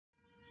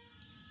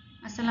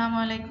আসসালামু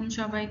আলাইকুম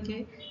সবাইকে।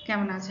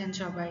 কেমন আছেন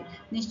সবাই?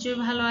 নিশ্চয়ই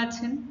ভালো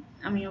আছেন।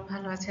 আমিও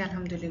ভালো আছি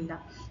আলহামদুলিল্লাহ।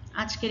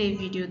 আজকের এই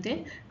ভিডিওতে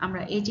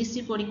আমরা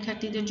এইচএসসি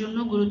পরীক্ষার্থীদের জন্য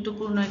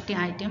গুরুত্বপূর্ণ একটি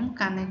আইটেম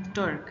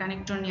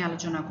কানেক্টর নিয়ে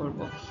আলোচনা করব।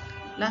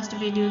 লাস্ট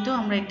ভিডিওতেও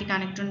আমরা একটি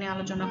কানেক্টর নিয়ে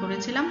আলোচনা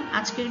করেছিলাম।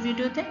 আজকের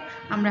ভিডিওতে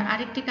আমরা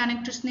আরেকটি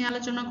কানেক্টরস নিয়ে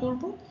আলোচনা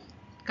করব।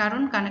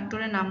 কারণ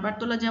কানেক্টরের নাম্বার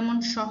তোলা যেমন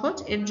সহজ,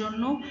 এর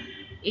জন্য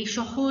এই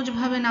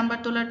সহজভাবে নাম্বার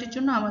তোলাটির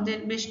জন্য আমাদের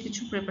বেশ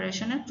কিছু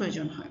প্রিপারেশনের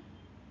প্রয়োজন হয়।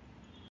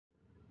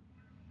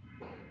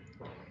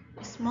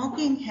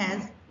 Smoking has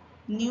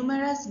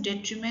numerous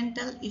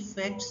detrimental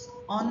effects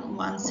on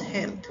one's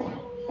health.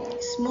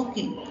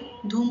 Smoking,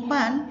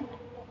 ধূমপান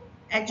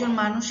একজন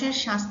মানুষের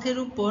স্বাস্থ্যের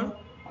উপর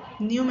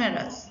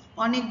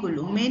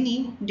অনেকগুলো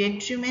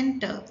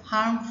detrimental,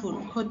 harmful,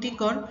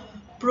 ক্ষতিকর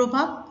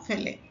প্রভাব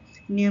ফেলে।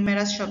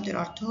 নিউমেরাস শব্দের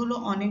অর্থ হলো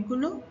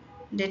অনেকগুলো,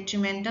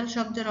 detrimental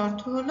শব্দের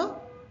অর্থ হলো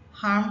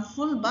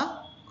harmful বা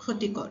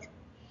ক্ষতিকর।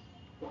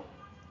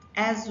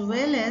 As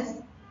well as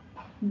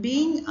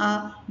being a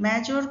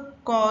major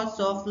cause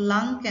of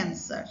lung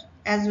cancer,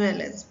 as well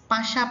as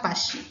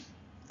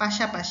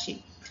পাশাপাশি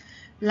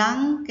লাং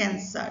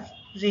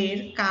ক্যান্সারের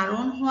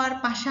কারণ হওয়ার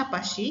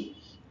পাশাপাশি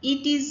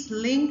it is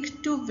linked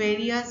to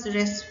various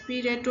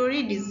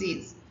respiratory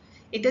disease,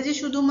 এটা যে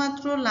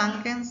শুধুমাত্র লাং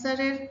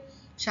ক্যান্সারের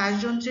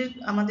শ্বাসযন্ত্রের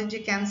আমাদের যে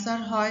ক্যান্সার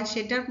হয়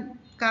সেটার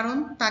কারণ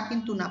তা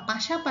কিন্তু না,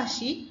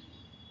 পাশাপাশি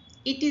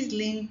it is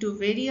linked to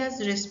various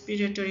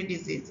respiratory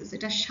diseases,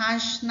 এটা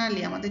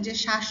শ্বাসনালী আমাদের যে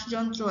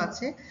শ্বাসযন্ত্র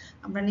আছে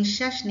আমরা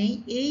নিঃশ্বাস নেই,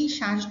 এই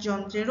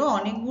শ্বাসযন্ত্রেরও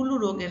অনেকগুলো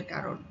রোগের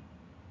কারণ।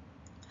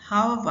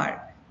 However,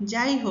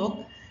 যাই হোক,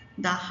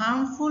 the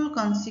harmful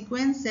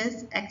consequences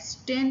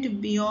extend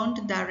beyond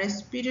the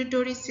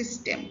respiratory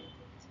system.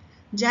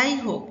 যাই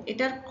হোক,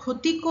 এটার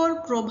ক্ষতিকর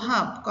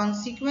প্রভাব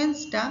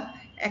কনসিকুয়েন্সটা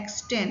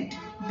এক্সটেন্ড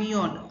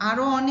বিয়ন্ড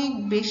আরো অনেক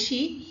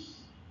বেশি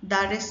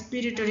দ্য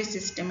রেসপিরেটরি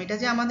সিস্টেম, এটা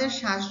যে আমাদের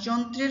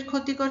শ্বাসযন্ত্রের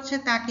ক্ষতি করছে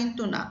তা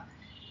কিন্তু না,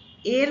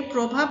 এর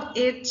প্রভাব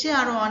এর চেয়ে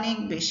আরো অনেক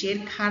বেশি, এর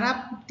খারাপ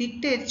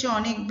দিকটা এর চেয়ে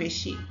অনেক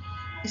বেশি।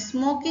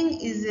 Smoking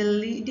is a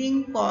leading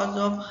cause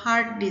of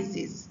heart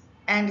disease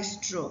and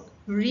stroke,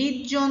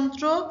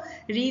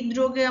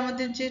 হৃদরোগে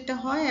আমাদের যেটা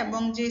হয়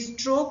এবং যে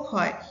স্ট্রোক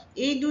হয়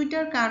এই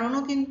দুইটার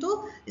কারণও কিন্তু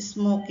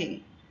স্মোকিং।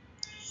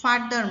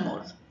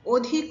 ফার্দারমোর,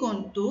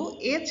 অধিকন্তু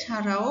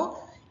এছাড়াও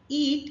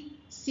ইট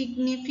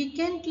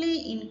significantly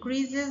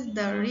increases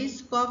the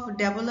risk of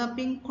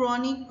developing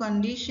chronic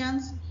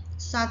conditions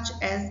such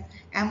as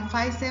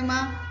emphysema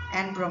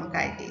and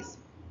bronchitis.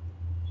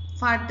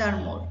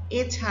 Furthermore,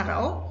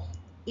 এছাড়াও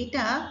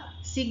এটা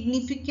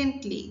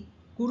significantly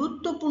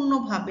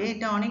গুরুত্বপূর্ণভাবে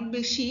এটা অনেক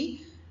বেশি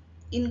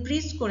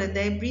ইনক্রিজ করে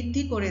দেয়,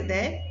 বৃদ্ধি করে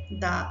দেয়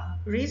the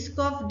risk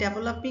of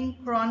developing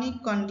chronic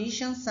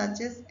conditions such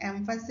as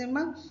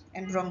emphysema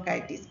and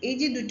bronchitis. এই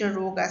যে দুটো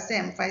রোগ আছে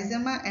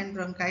emphysema and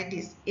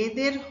bronchitis,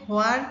 এদের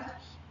হওয়ার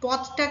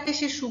পথটাকে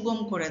সে সুগম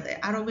করে দেয়,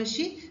 আরো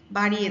বেশি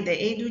বাড়িয়ে দেয়।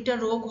 এই দুইটা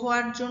রোগ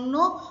হওয়ার জন্য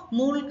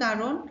মূল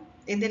কারণ,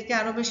 এদেরকে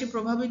আরো বেশি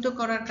প্রভাবিত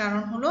করার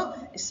কারণ হলো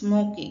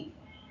স্মোকিং।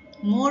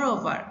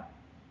 মোরওভার,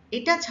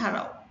 এটা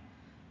ছাড়াও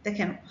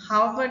দেখেন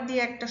হাওভার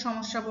দিয়ে একটা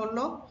সমস্যা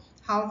বললো,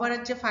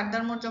 হাওভারের যে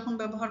ফার্দারমোর যখন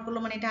ব্যবহার করলো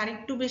মানে এটা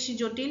আরেকটু বেশি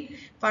জটিল,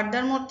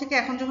 ফার্দারমোর থেকে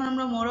এখন যখন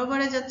আমরা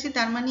মোরওভারে যাচ্ছি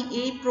তার মানে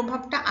এই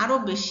প্রভাবটা আরো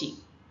বেশি।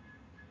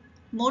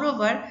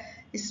 Moreover,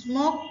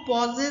 smoke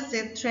pauses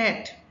A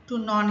threat to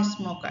non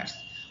smokers,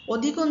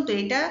 অধিকন্তু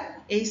এটা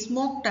এই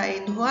স্মোকটা এই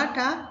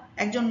ধোঁয়াটা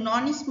একজন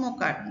নন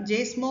স্মোকার, যে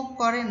স্মোক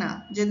করে না,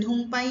 যে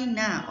ধূমপায়ী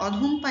না,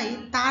 অধূমপায়ী,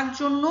 তার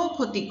জন্য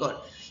ক্ষতিকর।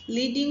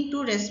 Leading to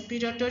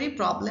respiratory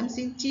problems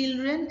in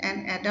children and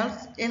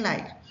adults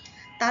alike,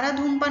 তারা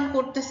ধূমপান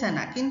করতেছে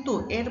না কিন্তু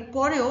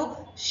এরপরেও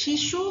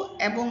শিশু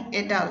এবং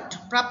অ্যাডাল্ট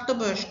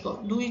প্রাপ্তবয়স্ক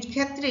দুই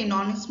ক্ষেত্রেই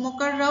নন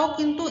স্মোকাররাও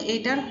কিন্তু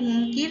এটার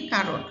হুমকির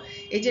কারণ।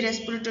 এই যে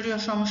রেসপিরেটরি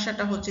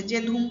সমস্যাটা হচ্ছে, যে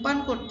ধূমপান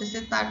করতেছে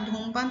তার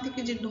ধূমপান থেকে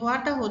যে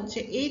ধোঁয়াটা হচ্ছে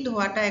এই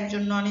ধোঁয়াটা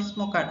একজন নন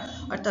স্মোকার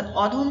অর্থাৎ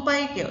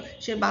অধূমপায়ীকেও,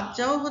 সে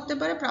বাচ্চাও হতে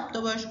পারে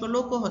প্রাপ্তবয়স্ক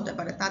লোকও হতে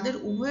পারে, তাদের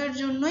উভয়ের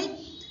জন্যই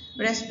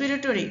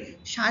রেসপিরেটরি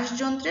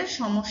শ্বাসযন্ত্রের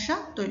সমস্যা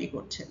তৈরি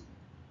করছে।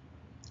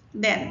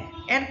 দেন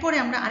এরপরে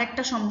আমরা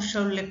আরেকটা সমস্যা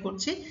উল্লেখ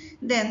করছি,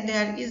 দেন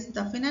there is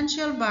the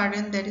financial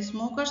burden that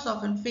smokers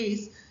often face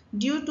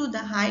due to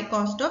the high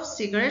cost of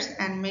cigarettes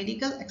and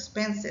medical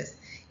expenses.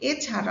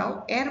 এছাড়াও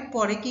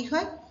এরপরে কি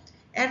হয়,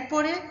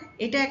 এরপরে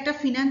এটা একটা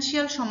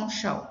ফিনান্সিয়াল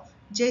সমস্যাও,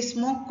 যে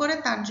স্মোক করে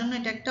তার জন্য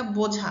এটা একটা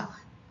বোঝা,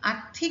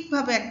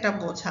 আর্থিকভাবে একটা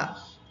বোঝা।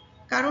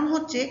 কারণ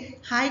হচ্ছে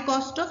হাই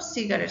কস্ট অফ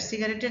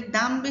সিগারেটের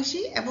দাম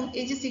বেশি এবং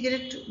এই যে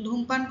সিগারেট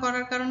ধূমপান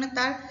করার কারণে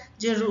তার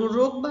যে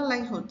রোগ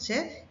বালাই হচ্ছে,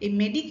 এই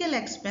মেডিকেল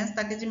এক্সপেন্স,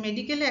 তাকে যে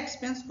মেডিকেলে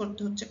এক্সপেন্স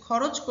করতে হচ্ছে,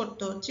 খরচ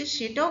করতে হচ্ছে,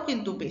 সেটাও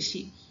কিন্তু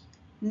বেশি।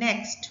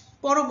 নেক্সট,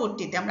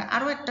 পরবর্তীতে আমরা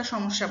আরো একটা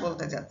সমস্যা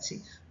বলতে যাচ্ছি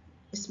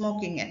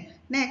স্মোকিং এর।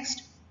 Next,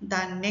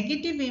 the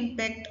negative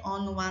impact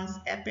on one's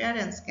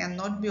appearance can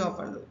not be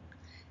overlooked,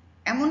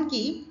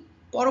 এমনকি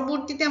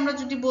পরবর্তীতে আমরা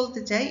যদি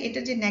বলতে চাই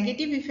এটা যে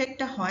নেগেটিভ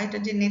ইফেক্টটা হয়, এটা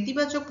যে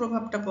নেতিবাচক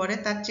প্রভাবটা পড়ে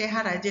তার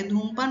চেহারায়, যে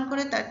ধূমপান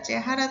করে তার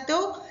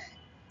চেহারাতেও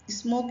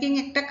স্মোকিং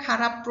একটা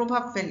খারাপ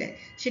প্রভাব ফেলে,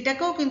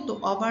 সেটাকেও কিন্তু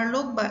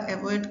ওভারলোক বা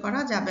অ্যাভয়েড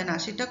করা যাবে না,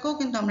 সেটাকেও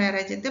কিন্তু আমরা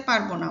এড়াই যেতে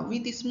পারবো না।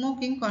 With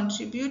smoking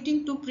contributing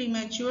to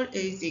premature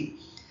ageing,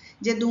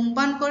 যে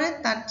ধূমপান করে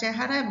তার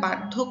চেহারায়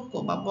বার্ধক্য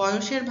বা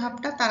বয়সের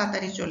ভাবটা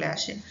তাড়াতাড়ি চলে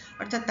আসে,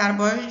 অর্থাৎ তার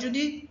বয়স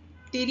যদি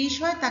 30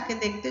 হয় তাকে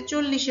দেখতে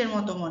 40-এর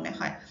মতো মনে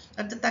হয়,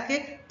 অর্থাৎ তাকে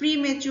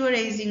প্রিম্যাচিওর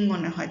এজিং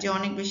মনে হয় যে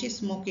অনেক বেশি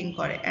স্মোকিং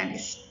করে। অ্যান্ড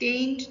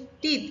স্টেইনড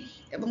টিথ,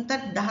 এবং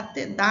তার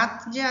দাঁত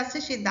যে আছে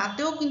সেই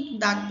দাঁতেও কিন্তু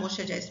দাগ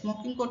বসে যায়,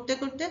 স্মোকিং করতে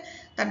করতে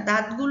তার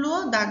দাঁতগুলোও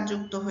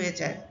দাগযুক্ত হয়ে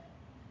যায়।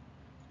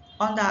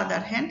 অন দ্য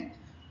আদার হ্যান্ড,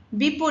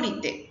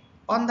 বিপরীতে,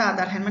 অন দ্য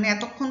আদার হ্যান্ড মানে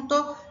এতক্ষণ তো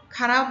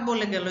খারাপ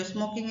বলে গেল,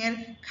 স্মোকিং এর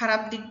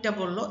খারাপ দিকটা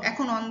বললো,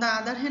 এখন অন দ্য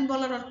আদার হ্যান্ড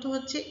বলার অর্থ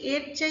হচ্ছে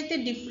এর চাইতে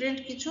ডিফারেন্ট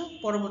কিছু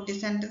পরবর্তী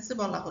সেন্টেন্সে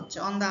বলা হচ্ছে।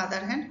 On the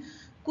other hand,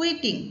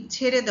 quitting,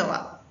 ছেড়ে দেওয়া,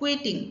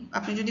 কুইটিং,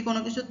 আপনি যদি কোনো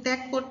কিছু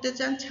ত্যাগ করতে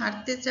চান,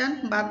 ছাড়তে চান,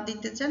 বাদ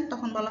দিতে চান,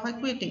 তখন বলা হয়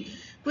quitting.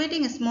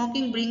 Quitting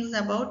smoking brings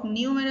about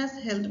numerous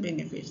health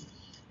benefits,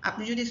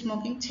 আপনি যদি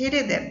স্মোকিং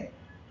ছেড়ে দেন,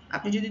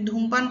 আপনি যদি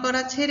ধূমপান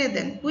করা ছেড়ে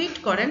দেন, কুইট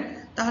করেন,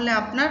 তাহলে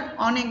আপনার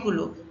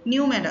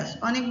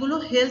অনেকগুলো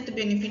হেলথ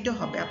বেনিফিটও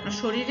হবে, আপনার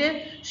শরীরের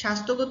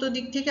স্বাস্থ্যগত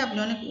দিক থেকে আপনি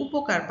অনেক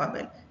উপকার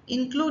পাবেন,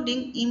 ইনক্লুডিং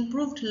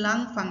ইমপ্রুভড লাং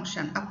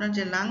ফাংশন, আপনার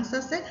যে লাংস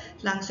আছে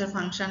লাংসের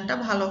ফাংশনটা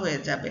ভালো হয়ে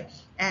যাবে,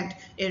 and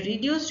a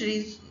reduced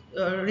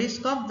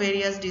risk of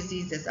various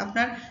diseases,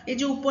 আপনার এই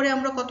যে উপরে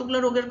আমরা কতগুলো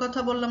রোগের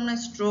কথা বললাম না,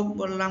 স্ট্রোক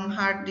বললাম,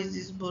 হার্ট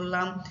ডিজিজ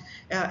বললাম,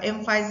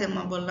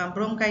 এমফাইজেমা বললাম,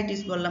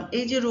 ব্রঙ্কাইটিস বললাম,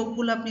 এই যে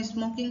রোগগুলো আপনি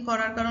স্মোকিং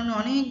করার কারণে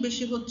অনেক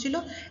বেশি হচ্ছিল,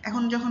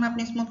 এখন যখন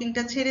আপনি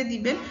স্মোকিংটা ছেড়ে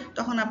দিবেন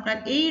তখন আপনার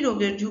এই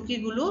রোগের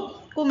ঝুঁকিগুলো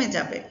কমে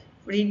যাবে।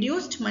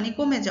 রিডিউসড মানে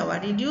কমে যাওয়া,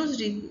 reduced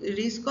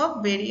risk of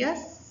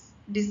various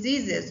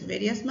diseases,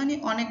 various মানে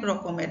অনেক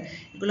রকমের,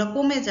 এগুলো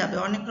কমে যাবে,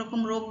 অনেক রকম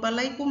রোগ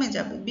বালাই কমে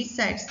যাবে।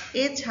 বিসাইডস,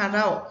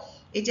 এছাড়াও,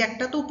 এই যে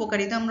একটা তো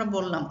উপকারিতা আমরা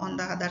বললাম অন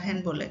দ্য আদার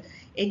হ্যান্ড বলে,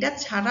 এটা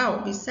ছাড়াও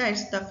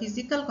besides the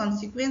physical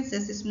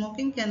consequences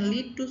smoking can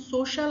lead to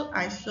social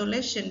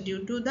isolation due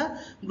to the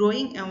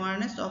growing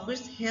awareness of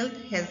its health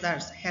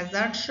hazards.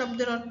 Hazard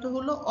শব্দের অর্থ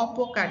হলো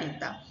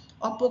অপকারিতা,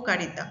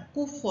 অপকারিতা,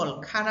 কুফল,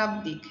 খারাপ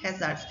দিক,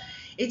 হ্যাজার্ডস।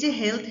 এই যে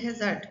হেলথ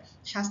হ্যাজার্ড,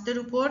 স্বাস্থ্যের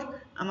উপর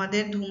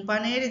আমাদের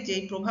ধূমপানের যে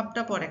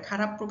প্রভাবটা পড়ে,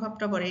 খারাপ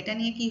প্রভাবটা পড়ে, এটা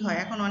নিয়ে কি হয়,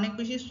 এখন অনেক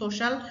বেশি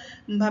সোশ্যাল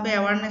ভাবে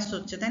অ্যাওয়ারনেস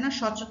হচ্ছে, তাই না,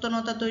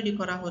 সচেতনতা তৈরি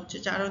করা হচ্ছে,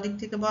 চারদিক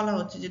থেকে বলা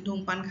হচ্ছে যে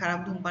ধূমপান খারাপ,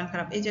 ধূমপান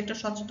খারাপ, এই যে একটা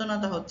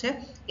সচেতনতা হচ্ছে,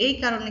 এই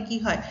কারণে কি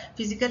হয়,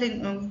 ফিজিক্যালি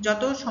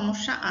যত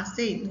সমস্যা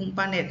আছেই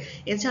ধূমপানের,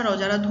 এছাড়াও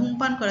যারা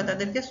ধূমপান করে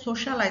তাদেরকে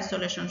সোশ্যাল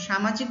আইসোলেশন,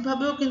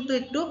 সামাজিকভাবেও কিন্তু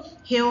একটু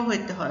হেয়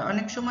হইতে হয়,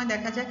 অনেক সময়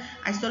দেখা যায়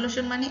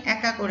আইসোলেশন মানে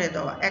একা করে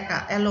দেওয়া, একা,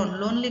 অ্যালোন,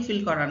 লোনলি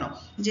ফিল করানো।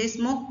 যে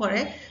স্মোক করে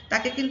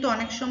তাকে কিন্তু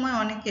অনেক সময়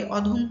অনেকে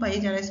অধূমপায়ী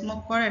যারা স্মোক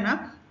করে না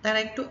তারা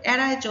একটু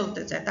এড়ায়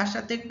চলতে চায়, তার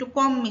সাথে একটু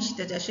কম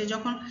মিশতে চায়, সে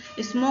যখন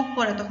স্মোক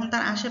করে তখন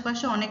তার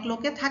আশেপাশে অনেক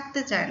লোকে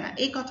থাকতে চায় না,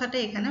 এই কথাটা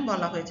এখানে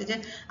বলা হয়েছে যে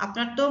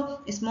আপনার তো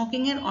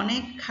স্মোকিং এর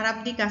অনেক খারাপ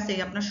দিক আছেই,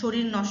 আপনার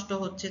শরীর নষ্ট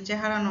হচ্ছে,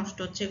 চেহারা নষ্ট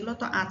হচ্ছে, এগুলো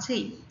তো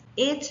আছেই,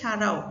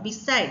 এছাড়াও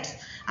বিসাইডস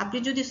আপনি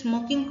যদি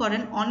স্মোকিং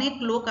করেন অনেক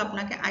লোক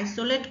আপনাকে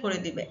আইসোলেট করে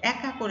দিবে,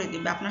 একা করে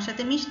দিবে, আপনার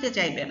সাথে মিশতে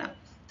চাইবে না।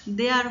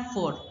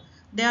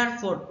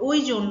 দেয়ারফোর ওই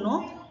জন্য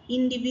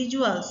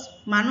ইন্ডিভিজুয়ালস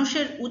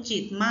মানুষের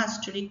উচিত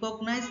must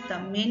recognise the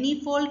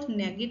মেনিফোল্ড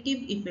negative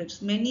effects,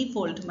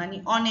 মেনিফোল্ড মানে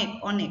অনেক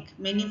অনেক,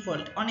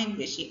 মেনিফোল্ড অনেক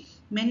বেশি,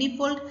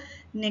 মেনিফোল্ড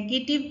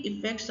negative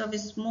effects of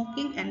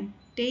smoking and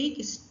take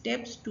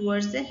steps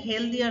towards A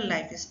healthier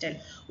lifestyle.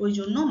 ওই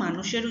জন্য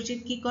মানুষের উচিত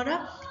কি করা,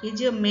 এই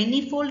যে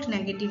মেনিফোল্ড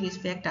নেগেটিভ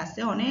ইফেক্ট আছে,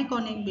 অনেক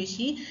অনেক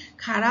বেশি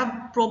খারাপ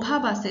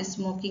প্রভাব আছে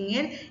স্মোকিং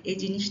এর, এই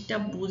জিনিসটা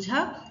বোঝা,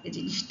 এই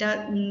জিনিসটা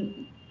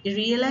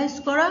রিয়েলাইজ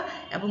করা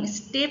এবং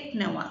স্টেপ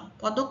নেওয়া,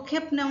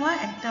 পদক্ষেপ নেওয়া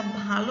একটা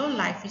ভালো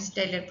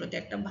লাইফস্টাইলের প্রতি,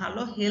 একটা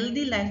ভালো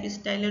হেলদি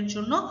লাইফস্টাইলের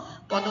জন্য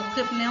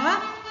পদক্ষেপ নেওয়া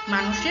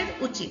মানুষের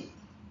উচিত।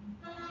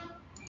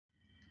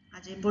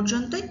 আজ এই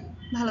পর্যন্তই,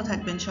 ভালো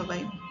থাকবেন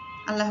সবাই,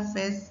 আল্লাহ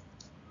হাফেজ।